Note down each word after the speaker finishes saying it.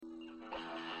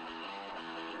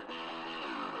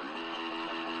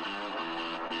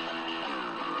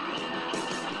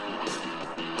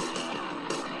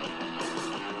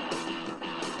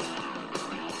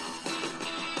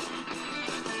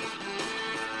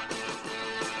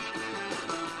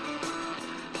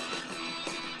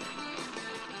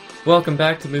Welcome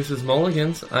back to Moose's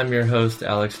Mulligans. I'm your host,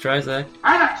 Alex Dryzak,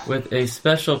 with a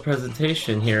special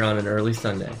presentation here on an early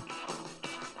Sunday.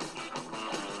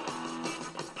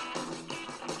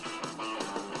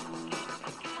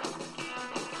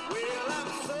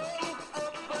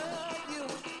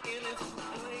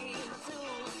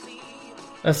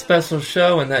 A special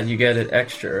show in that you get it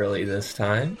extra early this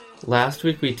time. Last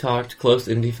week we talked close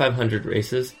Indy 500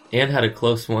 races and had a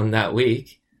close one that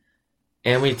week.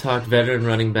 And we talked veteran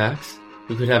running backs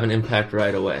who could have an impact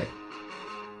right away.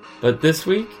 But this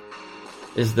week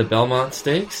is the Belmont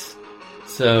Stakes,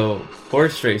 so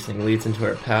horse racing leads into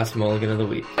our past mulligan of the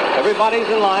week. Everybody's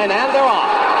in line and they're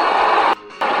off.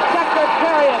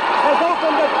 Secretariat has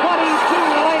opened a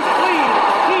 22-length lead.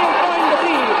 He is going to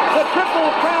be the Triple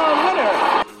Crown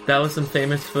winner. That was some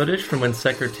famous footage from when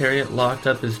Secretariat locked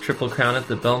up his Triple Crown at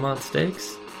the Belmont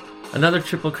Stakes. Another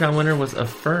Triple Crown winner was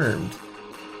Affirmed.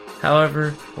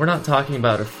 However, we're not talking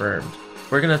about Affirmed.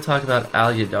 We're going to talk about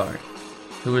Alydar,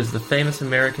 who is the famous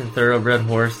American thoroughbred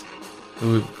horse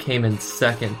who came in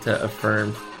second to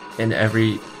Affirmed in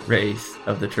every race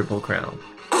of the Triple Crown.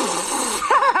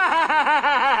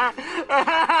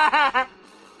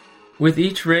 With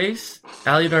each race,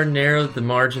 Alydar narrowed the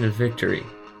margin of victory.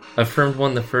 Affirmed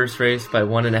won the first race by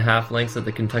 1.5 lengths at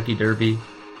the Kentucky Derby,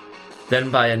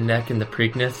 then by a neck in the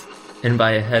Preakness, and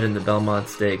by a head in the Belmont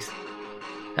Stakes.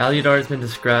 Alydar has been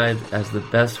described as the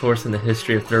best horse in the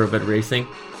history of thoroughbred racing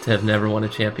to have never won a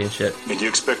championship. And you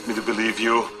expect me to believe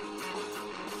you?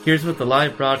 Here's what the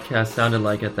live broadcast sounded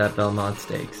like at that Belmont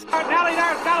Stakes.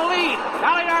 Alydar's got a lead.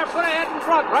 Alydar put ahead in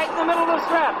front, right in the middle of the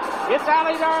stretch. It's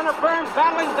Alydar and Affirmed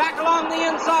battling back along the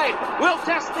inside. We'll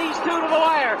test these two to the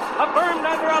wire. Affirmed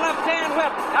under a left-hand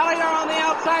whip. Alydar on the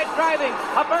outside driving.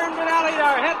 Affirmed and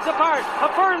Alydar heads apart.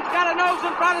 Affirmed's got a nose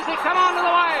in front as he come on to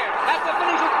the wire. At the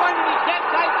finish, it's going to be dead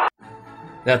tight.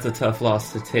 That's a tough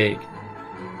loss to take.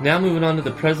 Now moving on to the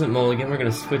present mulligan, we're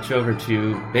going to switch over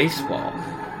to baseball.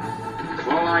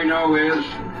 All I know is,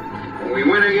 when we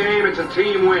win a game, it's a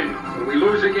team win. When we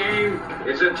lose a game,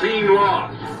 it's a team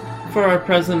loss. For our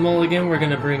present mulligan, we're going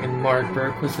to bring in Mark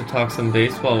Berquist to talk some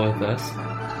baseball with us. We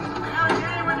got a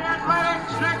game with the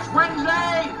Athletics next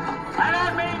Wednesday, and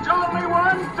that means only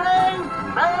one thing: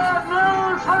 bad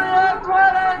news for the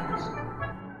Athletics!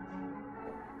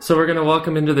 So we're going to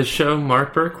welcome into the show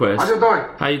Mark Berquist. How's it going?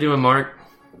 How you doing, Mark?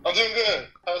 I'm doing good.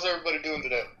 How's everybody doing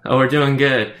today? Oh, we're doing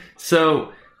good.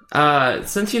 So,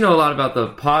 since you know a lot about the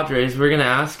Padres, we're going to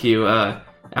ask you,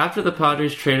 after the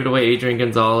Padres traded away Adrian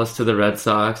Gonzalez to the Red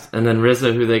Sox, and then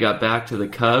Rizzo, who they got back to the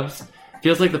Cubs,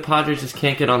 feels like the Padres just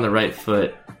can't get on the right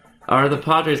foot. Are the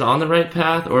Padres on the right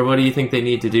path, or what do you think they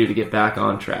need to do to get back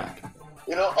on track?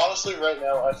 You know, honestly, right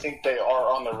now, I think they are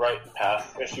on the right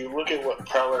path. If you look at what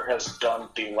Preller has done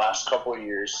the last couple of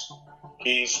years,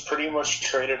 he's pretty much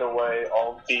traded away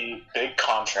all the big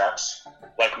contracts,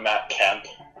 like Matt Kemp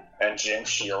and James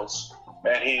Shields,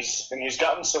 and he's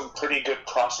gotten some pretty good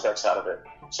prospects out of it.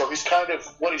 So he's kind of,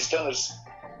 what he's done is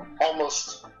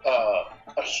almost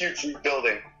a huge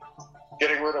rebuilding,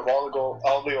 getting rid of all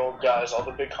the old guys, all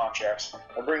the big contracts,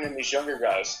 and bringing in these younger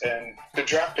guys. And the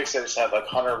draft picks they just had, like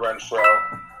Hunter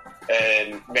Renfroe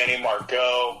and Manny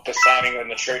Margot, the signing and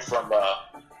the trade from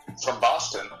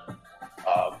Boston,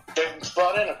 they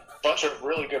brought in a bunch of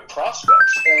really good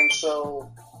prospects. And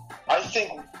so I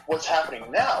think what's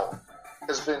happening now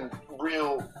has been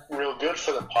real good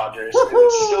for the Padres. And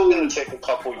it's still going to take a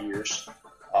couple years.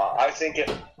 I think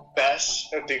at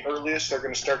best, at the earliest, they're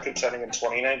going to start contending in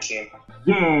 2019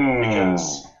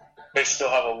 because they still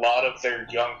have a lot of their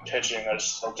young pitching that is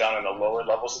still down in the lower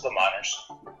levels of the minors.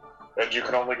 And you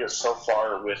can only get so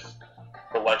far with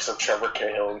the likes of Trevor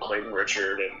Cahill and Clayton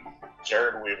Richard and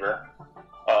Jared Weaver.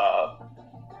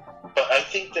 But I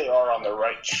think they are on the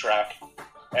right track.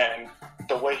 And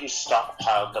the way he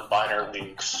stockpiled the minor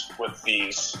leagues with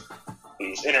these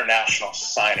international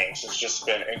signings has just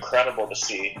been incredible to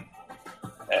see.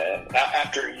 And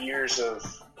after years of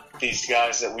these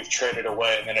guys that we've traded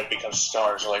away and then have become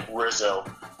stars, like Rizzo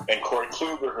and Corey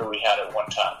Kluber, who we had at one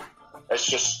time,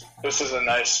 this is a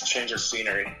nice change of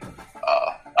scenery.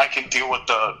 I can deal with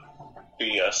the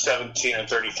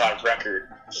 17-35 record,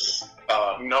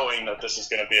 knowing that this is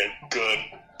going to be a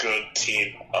good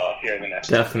team here in the next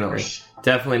years.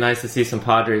 Definitely nice to see some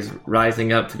Padres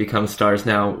rising up to become stars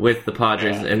now with the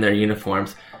Padres in their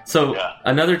uniforms. So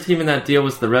another team in that deal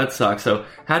was the Red Sox. So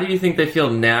how do you think they feel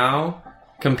now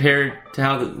compared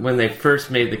to when they first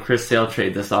made the Chris Sale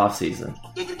trade this offseason?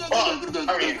 Well,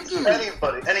 I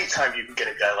mean, anytime you can get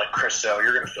a guy like Chris Sale,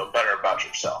 you're going to feel better about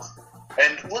yourself.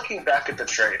 And looking back at the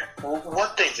trade,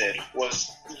 what they did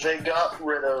was they got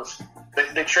rid of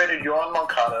They traded Yohan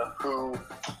Moncada, who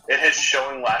in his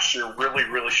showing last year really,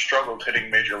 really struggled hitting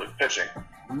major league pitching.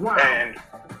 Wow. And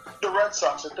the Red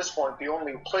Sox, at this point, the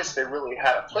only place they really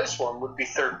had a place for him would be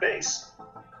third base.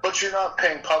 But you're not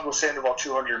paying Pablo Sandoval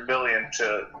 $200 million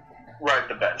to ride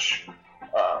the bench.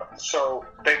 So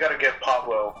they got to give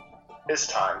Pablo his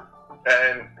time.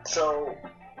 And so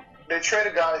they trade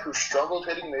a guy who struggled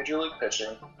hitting major league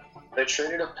pitching. They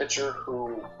traded a pitcher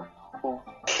who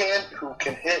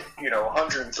can hit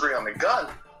 103 on the gun,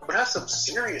 but has some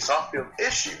serious off-field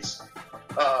issues.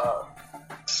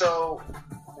 So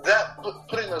that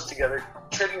putting those together,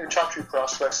 trading your top 2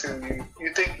 prospects who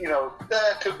you think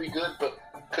that could be good, but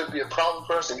could be a problem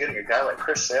for us, and getting a guy like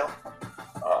Chris Sale,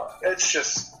 it's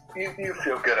just you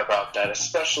feel good about that,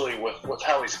 especially with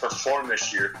how he's performed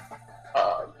this year.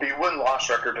 The win-loss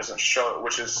record doesn't show it,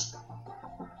 which is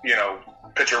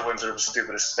pitcher wins are the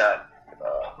stupidest stat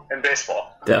in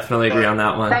baseball. Definitely agree on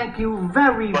that one. Thank you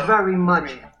very much. I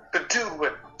mean, the dude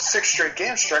went 6 straight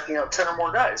games striking out 10 or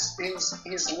more guys.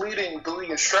 He's leading the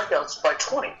league in strikeouts by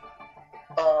 20.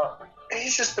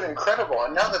 He's just been incredible.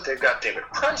 And now that they've got David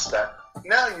Price back,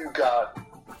 now you've got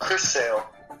Chris Sale,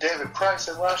 David Price,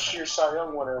 and last year's Cy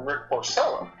Young winner Rick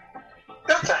Porcello.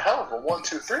 That's a hell of a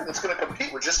 1-2-3 that's going to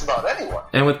compete with just about anyone.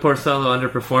 And with Porcello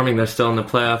underperforming, they're still in the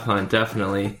playoff hunt.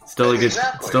 Definitely, still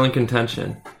still in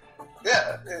contention.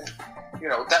 Yeah,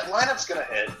 that lineup's going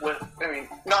to hit.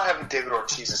 Not having David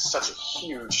Ortiz is such a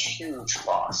huge, huge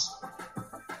loss,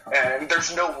 and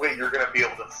there's no way you're going to be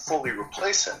able to fully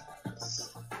replace him.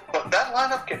 But that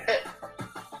lineup can hit.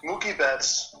 Mookie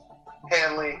Betts,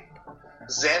 Hanley,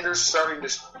 Xander's starting to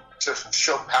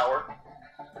show power.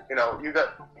 You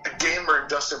got the gamer and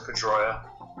Dustin Pedroia.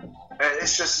 And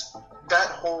it's just that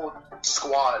whole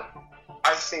squad,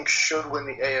 I think, should win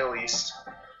the AL East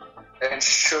and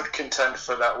should contend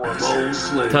for that World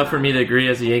Series. Tough for me to agree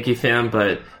as a Yankee fan,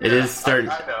 but it's starting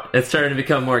to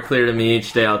become more clear to me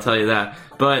each day, I'll tell you that.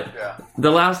 But the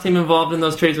last team involved in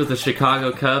those trades was the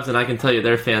Chicago Cubs, and I can tell you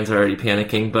their fans are already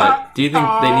panicking. But do you think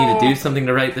they need to do something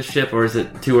to right the ship, or is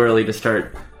it too early to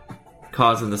start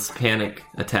causing this panic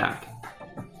attack?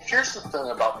 Here's the thing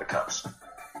about the Cubs.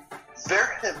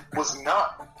 There was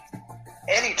not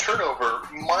any turnover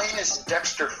minus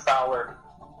Dexter Fowler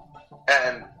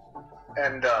and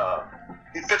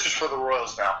he pitches for the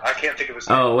Royals now. I can't think of his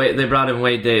name. Oh, wait, they brought in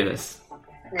Wade Davis.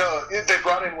 No, they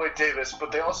brought in Wade Davis,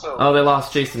 but they also... Oh, they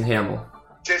lost Jason Hamill.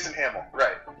 Jason Hamill,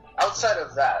 right. Outside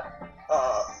of that,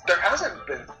 there hasn't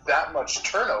been that much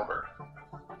turnover.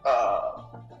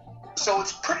 So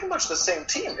it's pretty much the same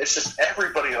team. It's just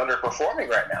everybody underperforming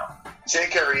right now.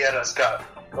 Jake Arrieta's got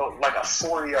like a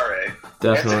 4 ERA.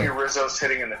 Definitely. Anthony Rizzo's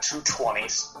hitting in the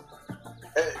 220s.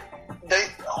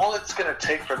 All it's going to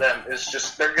take for them is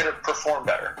just they're going to perform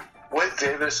better. Wade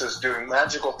Davis is doing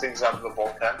magical things out of the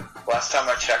bullpen. Last time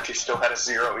I checked, he still had a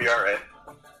 0 ERA.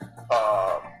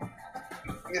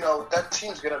 That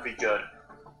team's going to be good.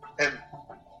 And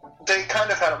they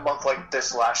kind of had a month like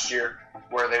this last year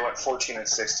where they went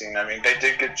 14-16. I mean, they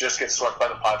did just get swept by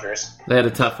the Padres. They had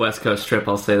a tough West Coast trip,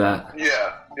 I'll say that.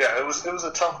 Yeah, it was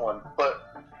a tough one.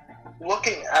 But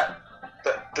looking at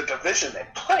the division they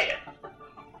play in,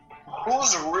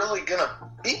 who's really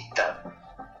gonna beat them?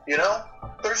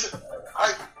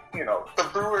 The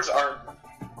Brewers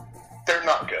they're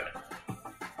not good.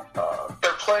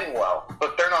 They're playing well,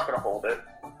 but they're not gonna hold it.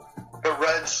 The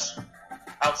Reds,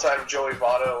 outside of Joey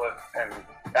Votto and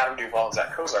Adam Duvall and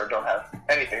Zach Kozar, don't have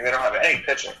anything. They don't have any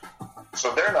pitching,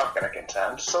 so they're not going to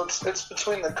contend. So it's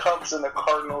between the Cubs and the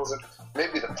Cardinals and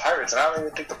maybe the Pirates, and I don't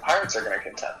even think the Pirates are going to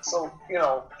contend. So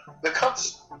the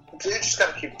Cubs, they just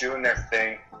got to keep doing their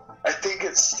thing. I think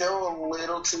it's still a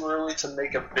little too early to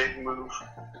make a big move.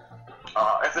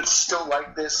 If it's still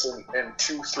like this in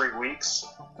 2-3 weeks,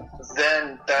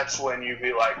 then that's when you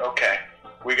be like, okay,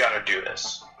 we got to do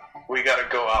this. We got to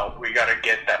go out. We got to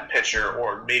get that pitcher,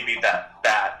 or maybe that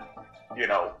bat,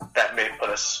 that may put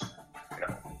us,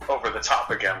 over the top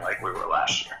again like we were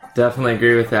last year. Definitely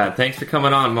agree with that. Thanks for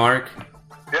coming on, Mark.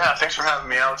 Yeah, thanks for having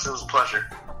me, Alex. It was a pleasure.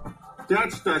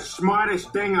 That's the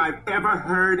smartest thing I've ever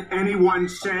heard anyone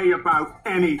say about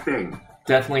anything.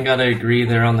 Definitely got to agree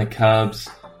there on the Cubs.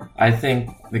 I think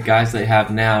the guys they have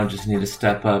now just need to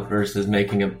step up versus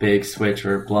making a big switch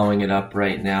or blowing it up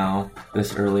right now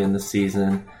this early in the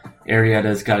season.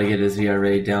 Arrieta's got to get his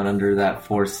ERA down under that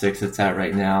 4.6 it's at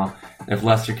right now. If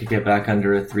Lester could get back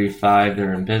under a 3.5,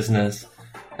 they're in business.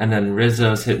 And then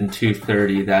Rizzo's hitting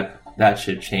 230. That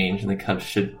should change, and the Cubs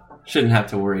shouldn't have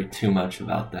to worry too much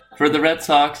about that. For the Red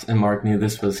Sox, and Mark knew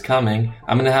this was coming,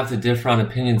 I'm going to have to differ on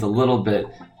opinions a little bit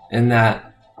in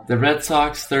that the Red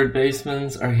Sox third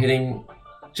basemen are hitting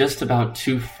just about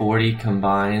 240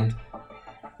 combined,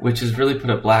 which has really put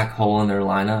a black hole in their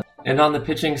lineup. And on the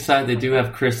pitching side, they do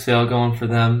have Chris Sale going for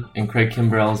them, and Craig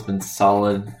Kimbrell's been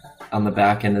solid on the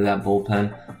back end of that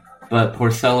bullpen. But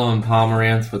Porcello and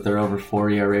Pomerantz, with their over 4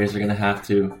 ERAs, are going to have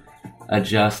to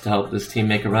adjust to help this team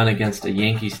make a run against a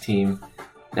Yankees team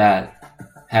that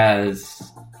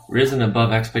has risen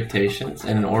above expectations,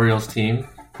 and an Orioles team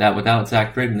that, without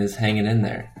Zach Britton, is hanging in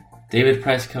there. David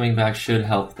Price coming back should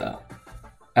help, though,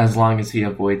 as long as he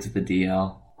avoids the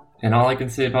DL. And all I can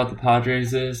say about the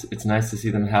Padres is it's nice to see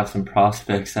them have some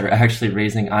prospects that are actually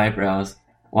raising eyebrows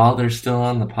while they're still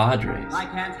on the Padres. I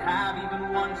can't have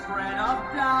even one shred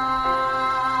of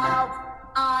doubt.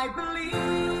 I believe.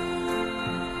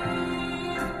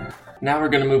 Now we're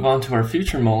going to move on to our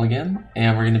future mulligan,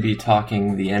 and we're going to be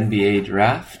talking the NBA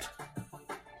draft.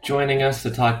 Joining us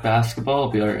to talk basketball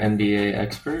will be our NBA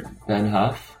expert, Ben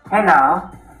Huff. Hello.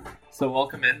 So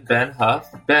welcome in, Ben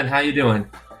Huff. Ben, how you doing?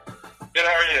 Good,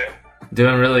 how are you?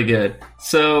 Doing really good.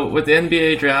 So with the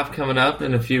NBA draft coming up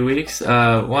in a few weeks,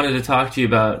 wanted to talk to you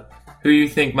about who you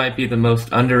think might be the most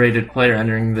underrated player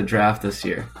entering the draft this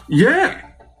year. Yeah.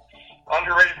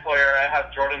 Underrated player, I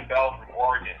have Jordan Bell from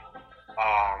Oregon.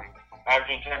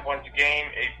 Averaging 10 points a game,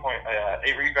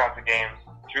 8 rebounds a game,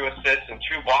 2 assists, and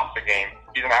 2 blocks a game.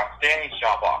 He's an outstanding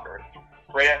shot blocker.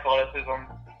 Great athleticism,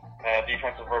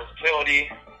 defensive versatility.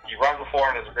 He runs the floor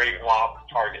and is a great lob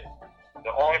target.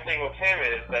 The only thing with him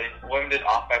is that he's limited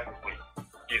offensively.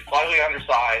 He's slightly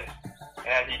undersized,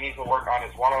 and he needs to work on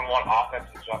his one-on-one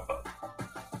offensive jump up.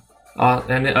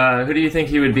 And who do you think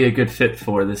he would be a good fit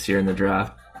for this year in the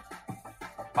draft?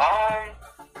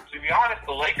 To be honest,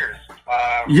 the Lakers.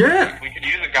 Yeah. We could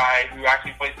use a guy who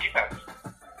actually plays defense.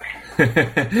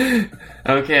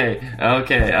 Okay.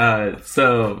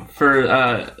 So for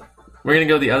we're gonna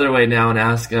go the other way now and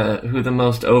ask who the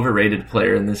most overrated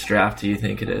player in this draft do you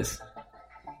think it is?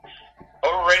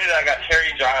 Overrated, I got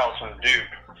Harry Giles from Duke.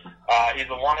 He's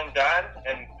a one and done,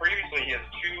 and previously he has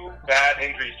 2 bad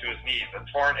injuries to his knees: a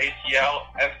torn ACL,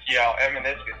 MCL, and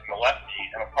meniscus in the left knee,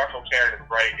 and a partial tear in his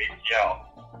right ACL.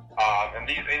 And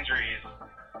these injuries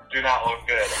do not look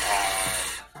good.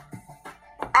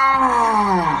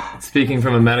 Speaking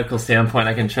from a medical standpoint,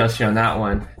 I can trust you on that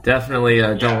one. Definitely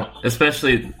don't,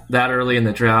 especially that early in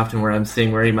the draft, and where I'm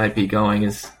seeing where he might be going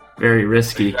is very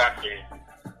risky. Exactly.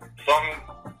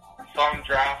 Some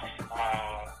draft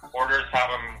orders have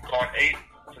him going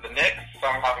 8th to the Knicks.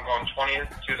 Some have him going 20th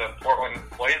to the Portland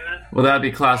Blazers. Well, that would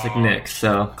be classic Knicks.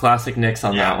 So classic Knicks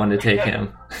on that one to take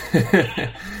him.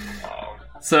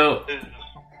 So,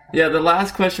 yeah, the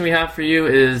last question we have for you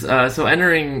is, so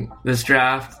entering this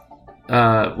draft,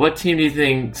 what team do you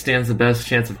think stands the best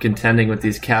chance of contending with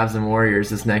these Cavs and Warriors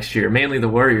this next year? Mainly the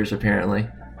Warriors, apparently.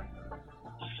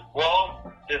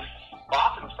 Well, if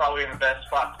Boston's probably in the best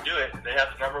spot to do it. They have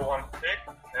the number 1 pick,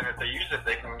 and if they use it,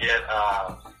 they can get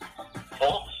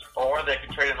Fultz, or they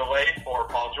can trade it away for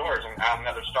Paul George and add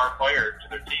another star player to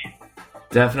their team.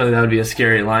 Definitely, that would be a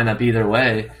scary lineup either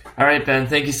way. All right, Ben,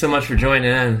 thank you so much for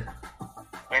joining in.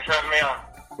 Thanks for having me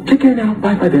on. Take care now.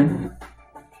 Bye, Ben.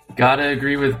 Gotta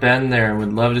agree with Ben there.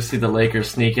 Would love to see the Lakers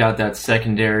sneak out that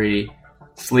secondary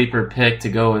sleeper pick to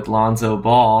go with Lonzo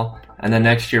Ball, and then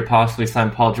next year possibly sign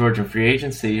Paul George in free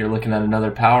agency. You're looking at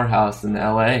another powerhouse in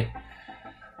LA.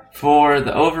 For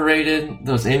the overrated,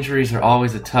 those injuries are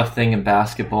always a tough thing in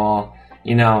basketball.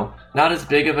 You know, not as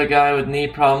big of a guy with knee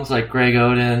problems like Greg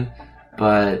Oden,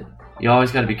 but you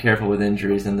always got to be careful with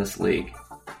injuries in this league.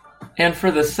 And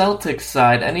for the Celtics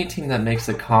side, any team that makes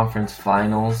the conference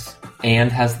finals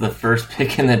and has the first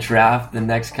pick in the draft the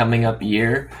next coming up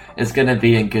year is going to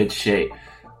be in good shape.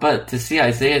 But to see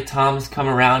Isaiah Thomas come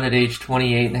around at age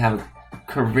 28 and have a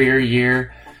career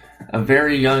year, a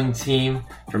very young team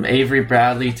from Avery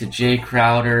Bradley to Jay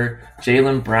Crowder,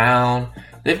 Jaylen Brown,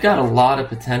 they've got a lot of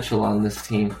potential on this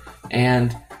team.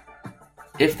 And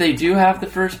if they do have the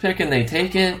first pick and they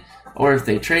take it, or if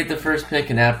they trade the first pick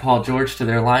and add Paul George to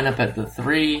their lineup at the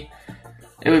 3,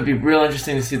 it would be real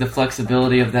interesting to see the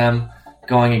flexibility of them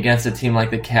going against a team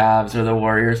like the Cavs or the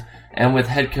Warriors. And with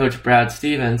head coach Brad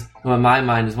Stevens, who in my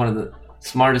mind is one of the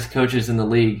smartest coaches in the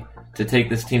league, to take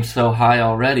this team so high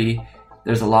already,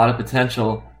 there's a lot of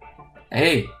potential.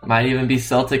 Hey, might even be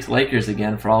Celtics-Lakers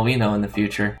again for all we know in the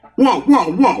future. Whoa,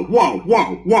 whoa, whoa, whoa,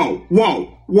 whoa, whoa,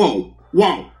 whoa, whoa,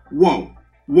 whoa, whoa,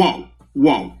 whoa,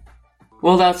 whoa.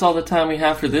 Well, that's all the time we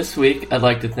have for this week. I'd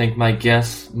like to thank my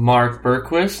guests, Mark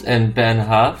Berquist and Ben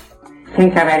Huff.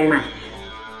 Thank you very much.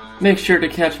 Make sure to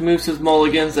catch Moose's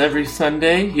Mulligans every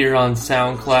Sunday here on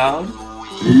SoundCloud.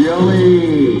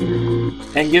 Yummy!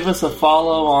 And give us a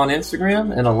follow on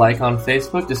Instagram and a like on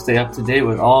Facebook to stay up to date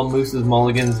with all Moose's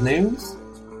Mulligans news.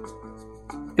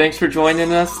 Thanks for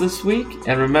joining us this week,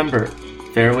 and remember,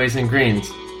 fairways and greens,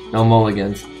 no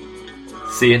mulligans.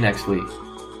 See you next week.